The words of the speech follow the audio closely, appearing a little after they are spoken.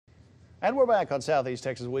And we're back on Southeast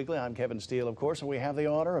Texas Weekly. I'm Kevin Steele, of course, and we have the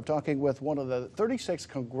honor of talking with one of the 36th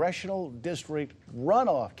Congressional District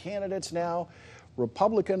runoff candidates now,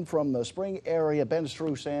 Republican from the Spring area, Ben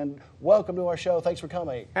Strusand. Welcome to our show. Thanks for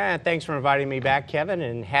coming. Thanks for inviting me back, Kevin,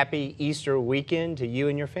 and happy Easter weekend to you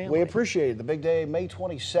and your family. We appreciate it. The big day, May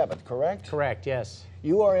 27th, correct? Correct, yes.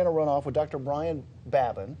 You are in a runoff with Dr. Brian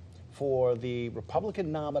Babin for the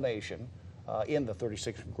Republican nomination in the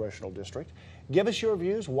 36th Congressional District. Give us your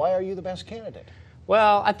views. Why are you the best candidate?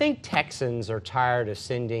 Well, I think Texans are tired of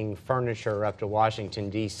sending furniture up to Washington,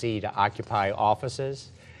 D.C. to occupy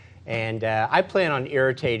offices. And I plan on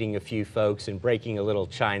irritating a few folks and breaking a little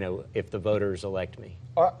china if the voters elect me.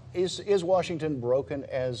 Is Washington broken,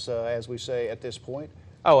 as we say, at this point?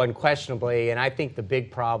 Oh, unquestionably, and I think the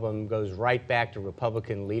big problem goes right back to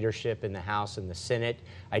Republican leadership in the House and the Senate.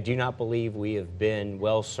 I do not believe we have been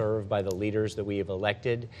well served by the leaders that we have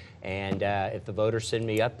elected, and if the voters send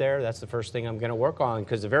me up there, that's the first thing I'm going to work on,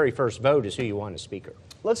 because the very first vote is who you want as Speaker.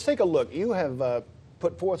 Let's take a look. You have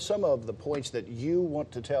put forth some of the points that you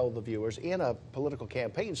want to tell the viewers in a political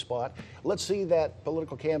campaign spot. Let's see that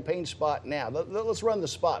political campaign spot now. Let's run the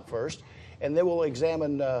spot first, and then we'll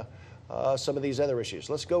examine some of these other issues.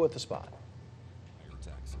 Let's go with the spot.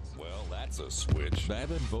 Well, that's a switch.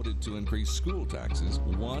 Babin voted to increase school taxes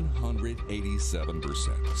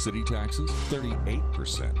 187%. City taxes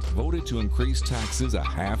 38%. Voted to increase taxes a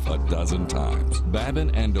half a dozen times.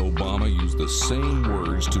 Babin and Obama used the same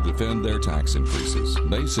words to defend their tax increases.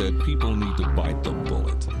 They said people need to bite the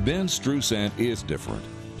bullet. Ben Strusand is different.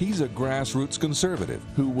 He's a grassroots conservative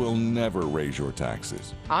who will never raise your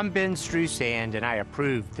taxes. I'm Ben Strusand, and I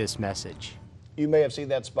approve this message. You may have seen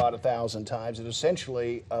that spot 1,000 times. It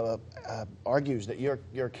essentially argues that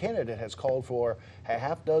your candidate has called for a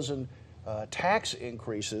half dozen tax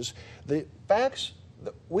increases. The facts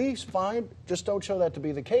that we find just don't show that to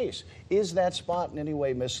be the case. Is that spot in any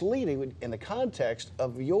way misleading in the context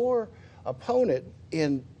of your opponent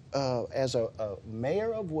as a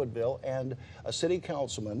mayor of Woodville and a city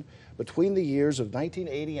councilman between the years of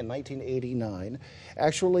 1980 and 1989,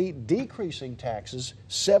 actually decreasing taxes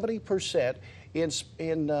 70%?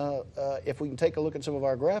 If we can take a look at some of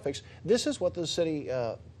our graphics, this is what the city,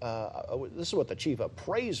 this is what the chief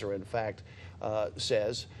appraiser, in fact,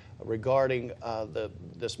 says regarding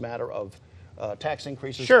this matter of tax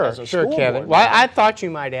increases as a school Kevin. board. Well, I thought you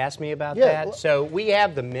might ask me about that. Well, so we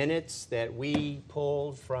have the minutes that we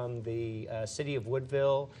pulled from the city of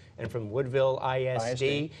Woodville and from Woodville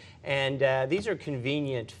ISD. And these are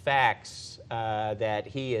convenient facts that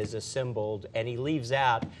he has assembled, and he leaves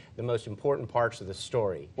out the most important parts of the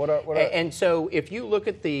story. And so if you look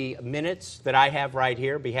at the minutes that I have right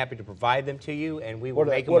here, be happy to provide them to you, and we will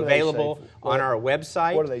make them available on our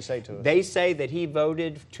website. What do they say to us? They say that he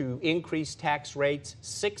voted to increase tax rates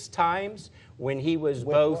 6 times when he was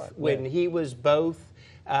both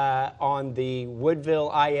on the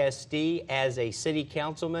Woodville ISD as a city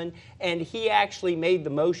councilman, and he actually made the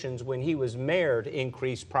motions when he was mayor to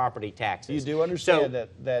increase property taxes. You do understand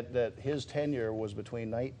that his tenure was between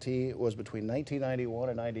 1991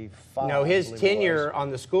 and 95. No, his tenure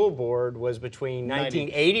on the school board was between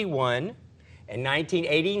 1981 and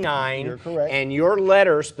 1989. You're correct. And your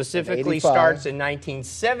letter specifically starts in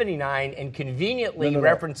 1979 and conveniently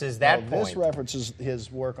references that point. This references his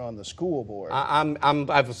work on the school board.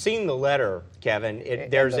 I've seen the letter, Kevin.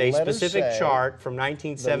 There's a specific chart from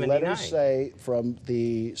 1979. The letters say from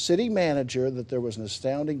the city manager that there was an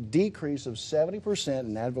astounding decrease of 70%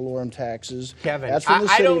 in ad valorem taxes. Kevin, that's from the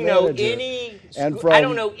city I don't know manager. I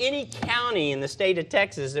don't know any county in the state of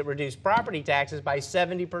Texas that reduced property taxes by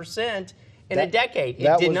 70%. In a decade.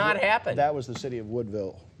 It did not happen. That was the city of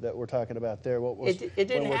Woodville that we're talking about there. It didn't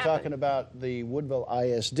happen. When we're talking about the Woodville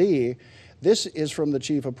ISD, this is from the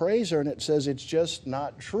chief appraiser, and it says it's just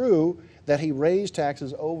not true that he raised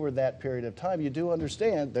taxes over that period of time. You do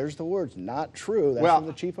understand, there's the words, not true. That's from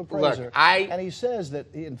the chief appraiser. Look, and he says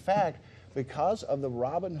that, in fact, because of the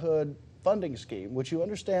Robin Hood funding scheme, which you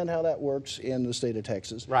understand how that works in the state of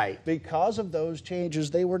Texas. Right. Because of those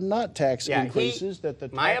changes, they were not tax increases.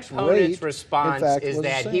 My opponent's response is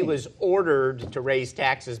that he was ordered to raise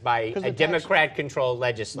taxes by a Democrat-controlled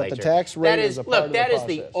legislature. But the tax rate is a part of the process.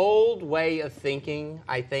 That is the old way of thinking,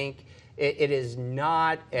 I think. It is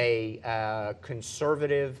not a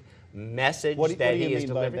conservative message What do that you he is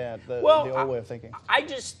mean by delivering. that, the well, old way of thinking? I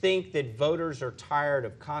just think that voters are tired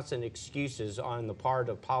of constant excuses on the part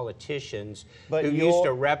of politicians But who used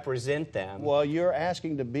to represent them. Well, you're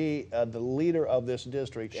asking to be the leader of this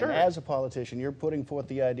district, Sure. and as a politician, you're putting forth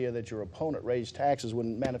the idea that your opponent raised taxes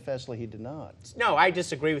when manifestly he did not. No, I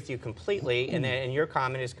disagree with you completely, and your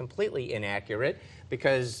comment is completely inaccurate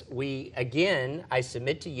because I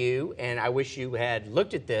submit to you, and I wish you had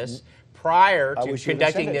looked at this prior I to wish you'd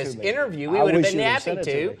have conducting sent it this to me. interview. I We would have wish been you'd have happy sent it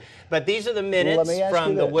to to, me. but these are the Well, minutes let me ask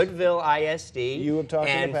from you the this. Woodville ISD You have talked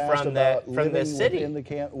and in the past from about the living city.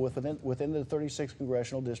 within the 36th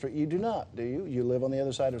congressional district. You do not, do you? You live on the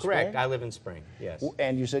other side of Correct. Spring? I live in Spring, yes.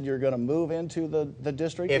 And you said you're going to move into the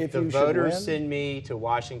district If the you should voters win? send me to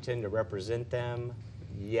Washington to represent them,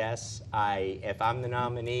 yes, if I'm the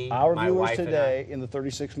nominee, Our my viewers wife today in the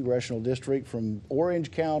 36th congressional district, from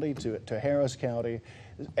Orange County to Harris County,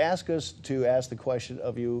 ask us to ask the question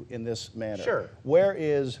of you in this manner. Sure. Where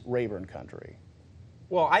is Rayburn Country?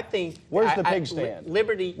 Well, I think Where's the pig stand?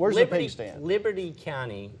 Liberty. Where's the Liberty, pig stand? Liberty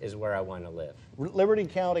County is where I want to live. Liberty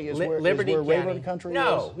County is where Liberty County. Rayburn Country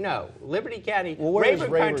no, is? No, Liberty County. Well, where is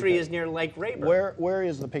Rayburn Rayburn Country County? is near Lake Rayburn. Where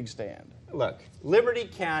is the pig stand? Look, Liberty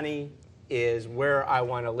County is where I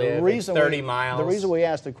want to live. It's 30 miles. The reason we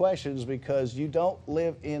asked the question is because you don't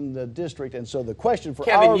live in the district, and so the question for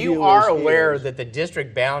Kevin, our you viewers are aware is, that the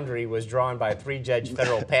district boundary was drawn by a 3-judge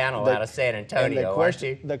federal panel out of San and Antonio, aren't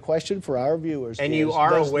you? the question for our viewers And is, you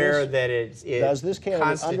are does aware this- that it's does this candidate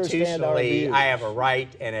understand our constitutionally, views? I have a right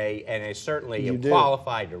and a certainly You am do.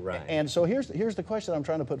 qualified to run. And so here's the question I'm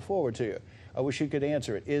trying to put forward to you. I wish you could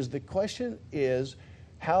answer it. The question is,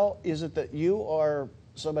 how is it that you are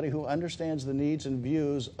somebody who understands the needs and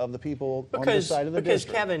views of the people on this side of the because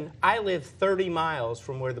district? Kevin, I live 30 miles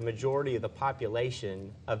from where the majority of the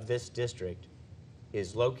population of this district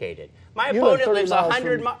is located. My You live opponent 30 lives miles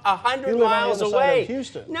 100, from- 100 you live on the miles other side of away.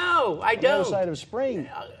 Houston. No, I On the other don't. side of Spring.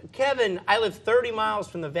 Kevin, I live 30 miles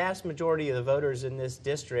from the vast majority of the voters in this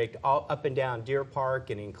district, all up and down Deer Park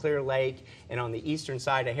and in Clear Lake and on the eastern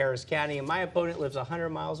side of Harris County, and my opponent lives 100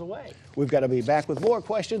 miles away. We've got to be back with more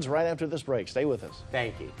questions right after this break. Stay with us.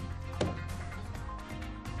 Thank you.